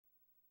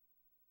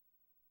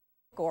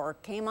or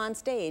came on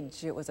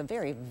stage. It was a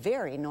very,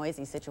 very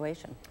noisy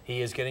situation.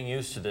 He is getting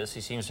used to this.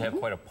 He seems to have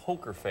quite a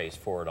poker face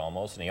for it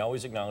almost, and he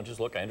always acknowledges,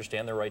 look, I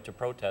understand their right to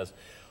protest.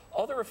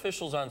 Other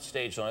officials on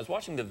stage, though, I was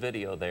watching the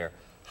video there,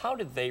 how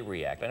did they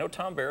react? I know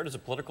Tom Barrett is a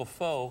political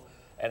foe,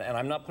 and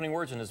I'm not putting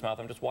words in his mouth,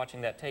 I'm just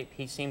watching that tape.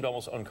 He seemed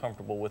almost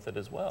uncomfortable with it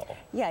as well.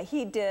 Yeah,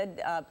 he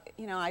did.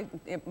 You know,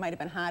 it might have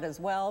been hot as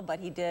well, but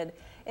he did.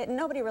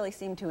 Nobody really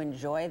seemed to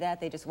enjoy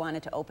that. They just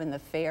wanted to open the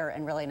fair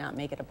and really not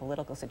make it a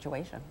political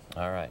situation.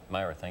 All right,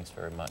 Myra, thanks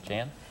very much.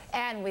 Ann?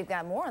 And we've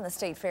got more on the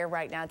state fair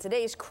right now.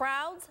 Today's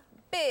crowds,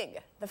 big.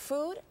 The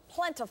food,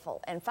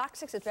 plentiful. And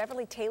Fox 6's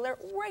Beverly Taylor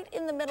right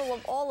in the middle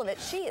of all of it.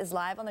 She is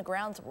live on the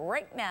grounds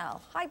right now.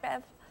 Hi,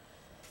 Bev.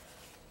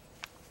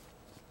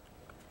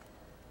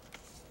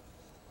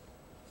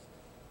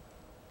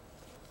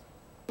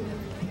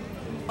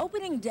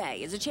 Opening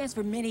day is a chance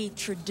for many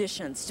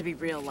traditions to be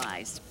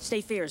realized.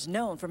 State Fair is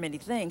known for many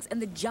things,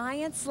 and the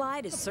giant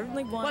slide is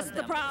certainly one of them.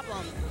 What's the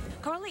problem?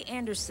 Carly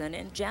Anderson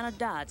and Jana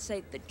Dodd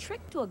say the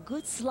trick to a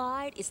good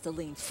slide is to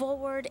lean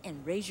forward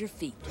and raise your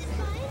feet.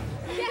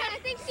 Yeah, I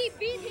think she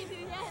beat me to the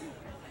end.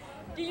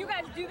 Do you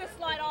guys do this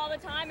slide all the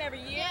time,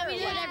 every year? Yeah, we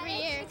do it every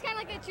year. It's kind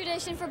of like a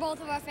tradition for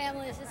both of our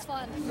families. It's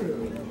fun.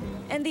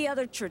 And the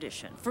other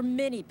tradition, for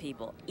many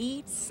people,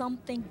 eat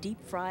something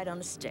deep-fried on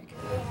a stick.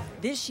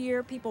 This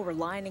year, people were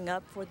lining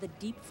up for the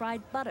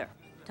deep-fried butter.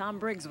 Tom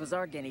Briggs was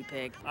our guinea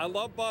pig. I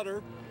love butter.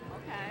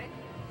 Okay.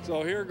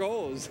 So here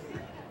goes.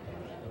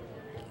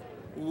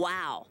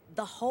 Wow,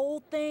 the whole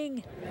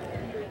thing.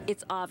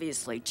 It's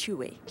obviously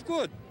chewy. It's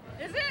good.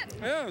 Is it?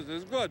 Yes,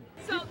 it's good.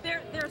 So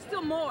there's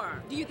still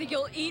more. Do you think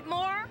you'll eat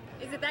more?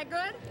 Is it that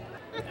good?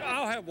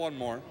 I'll have one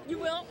more. You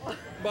will?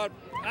 But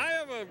I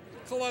have a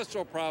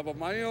cholesterol problem.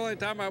 The only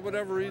time I would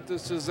ever eat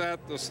this is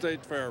at the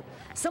state fair.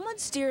 Someone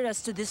steered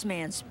us to this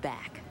man's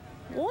back.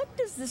 What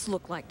does this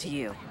look like to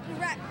you?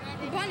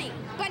 Bunny.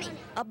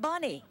 A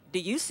bunny. Do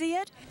you see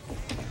it?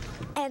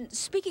 And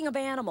speaking of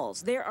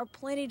animals, there are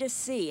plenty to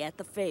see at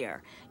the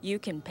fair. You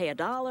can pay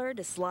 $1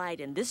 to slide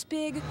in this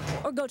pig,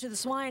 or go to the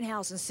swine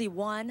house and see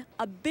one,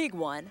 a big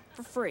one,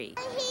 for free.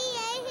 He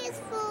ate his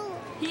food.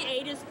 He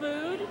ate his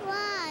food?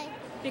 Why?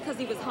 Because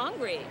he was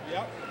hungry.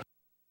 Yep.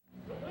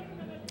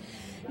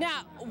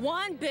 Now,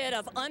 one bit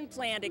of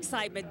unplanned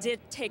excitement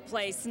did take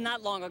place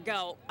not long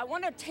ago. I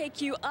want to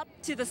take you up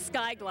to the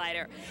Sky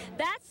Glider.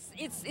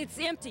 It's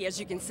empty, as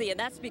you can see, and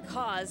that's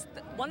because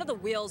one of the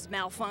wheels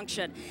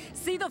malfunctioned.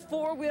 See the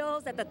 4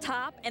 wheels at the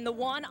top, and the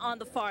one on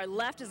the far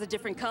left is a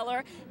different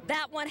color?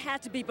 That one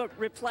had to be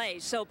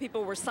replaced, so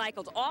people were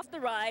cycled off the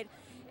ride,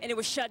 and it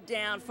was shut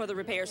down for the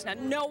repairs. Now,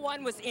 no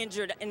one was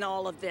injured in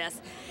all of this.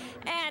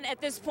 And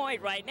at this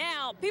point right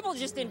now, people are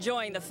just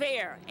enjoying the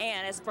fair.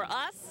 And as for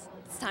us,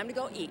 it's time to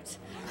go eat.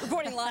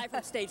 Reporting live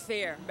from State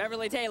Fair,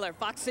 Beverly Taylor,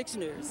 Fox 6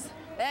 News.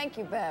 Thank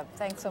you, Bev.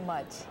 Thanks so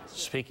much.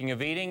 Speaking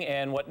of eating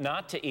and what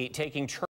not to eat, taking